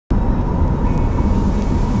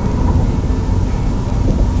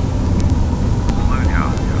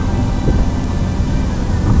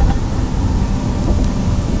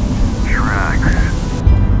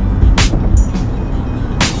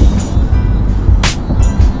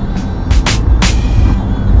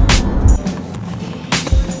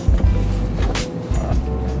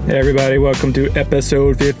Hey everybody, welcome to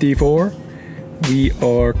episode 54. We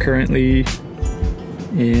are currently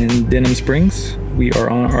in Denham Springs. We are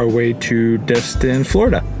on our way to Destin,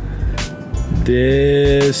 Florida.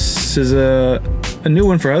 This is a new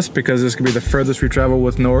one for us because this could be the furthest we travel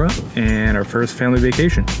with Nora and our first family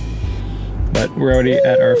vacation. But we're already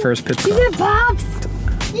at our first pit stop. You see Pops?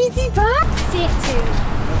 You see Pops? See it too.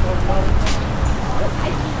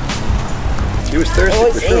 He was thirsty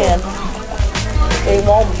Oh, for it's sure. in. They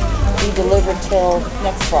won't be delivered till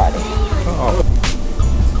next Friday. Oh.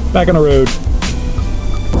 Back on the road.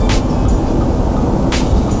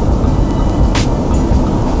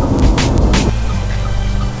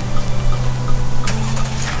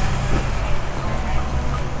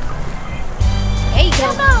 There you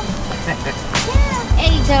go.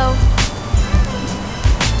 There you go.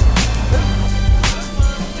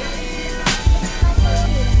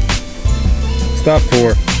 Stop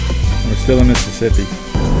 4. We're still in Mississippi.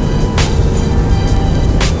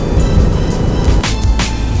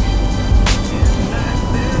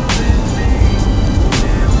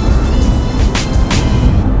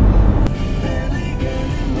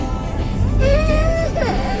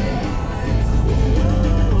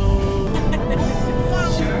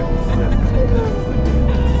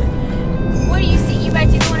 What do you see? You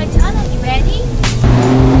ready to go in a tunnel? You ready?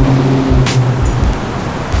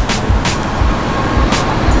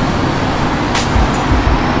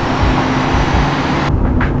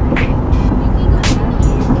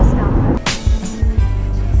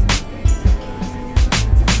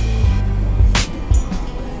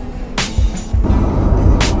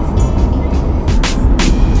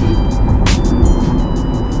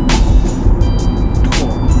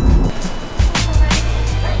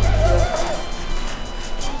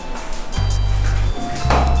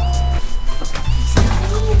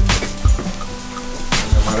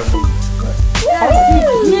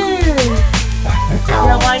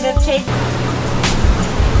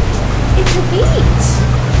 It's the beach.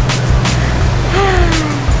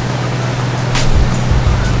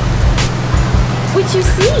 What you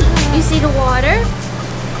see? You see the water?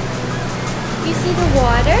 You see the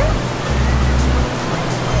water?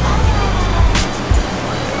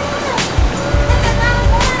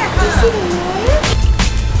 You see the water?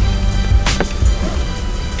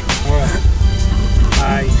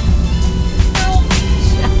 Hi.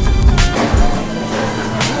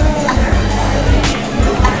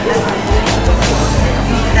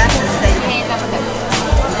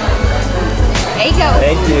 There you go.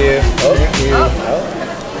 Thank you. Oh, thank you. Oh.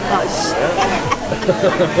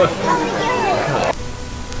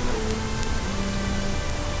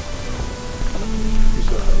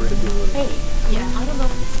 Hey, yeah, I don't know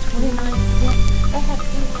if it's 29 cents. I have 2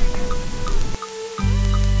 Pluto,